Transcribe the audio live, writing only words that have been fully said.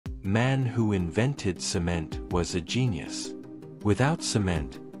man who invented cement was a genius. Without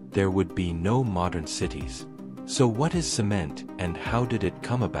cement, there would be no modern cities. So what is cement and how did it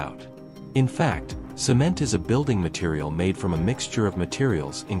come about? In fact, cement is a building material made from a mixture of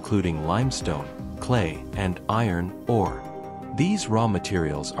materials including limestone, clay, and iron ore. These raw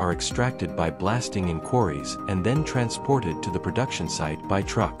materials are extracted by blasting in quarries and then transported to the production site by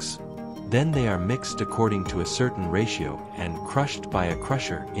trucks. Then they are mixed according to a certain ratio and crushed by a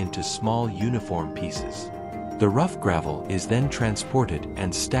crusher into small uniform pieces. The rough gravel is then transported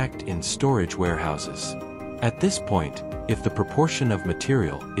and stacked in storage warehouses. At this point, if the proportion of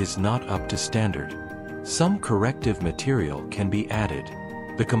material is not up to standard, some corrective material can be added.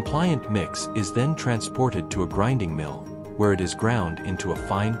 The compliant mix is then transported to a grinding mill, where it is ground into a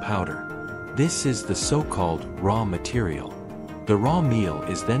fine powder. This is the so-called raw material. The raw meal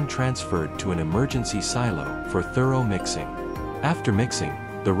is then transferred to an emergency silo for thorough mixing. After mixing,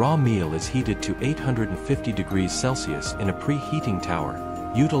 the raw meal is heated to 850 degrees Celsius in a preheating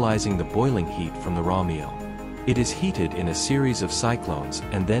tower, utilizing the boiling heat from the raw meal. It is heated in a series of cyclones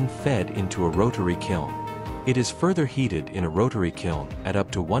and then fed into a rotary kiln. It is further heated in a rotary kiln at up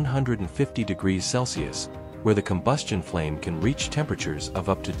to 150 degrees Celsius, where the combustion flame can reach temperatures of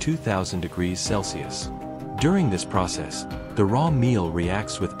up to 2000 degrees Celsius. During this process, the raw meal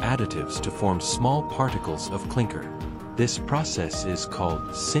reacts with additives to form small particles of clinker. This process is called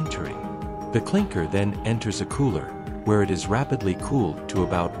sintering. The clinker then enters a cooler, where it is rapidly cooled to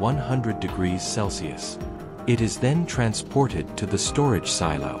about 100 degrees Celsius. It is then transported to the storage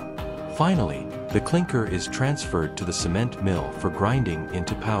silo. Finally, the clinker is transferred to the cement mill for grinding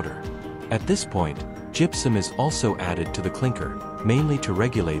into powder. At this point, gypsum is also added to the clinker, mainly to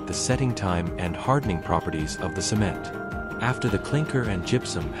regulate the setting time and hardening properties of the cement. After the clinker and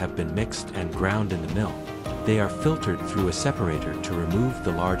gypsum have been mixed and ground in the mill, they are filtered through a separator to remove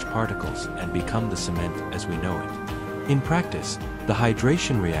the large particles and become the cement as we know it. In practice, the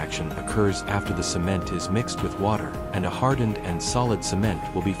hydration reaction occurs after the cement is mixed with water and a hardened and solid cement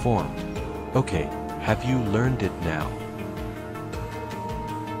will be formed. Okay, have you learned it now?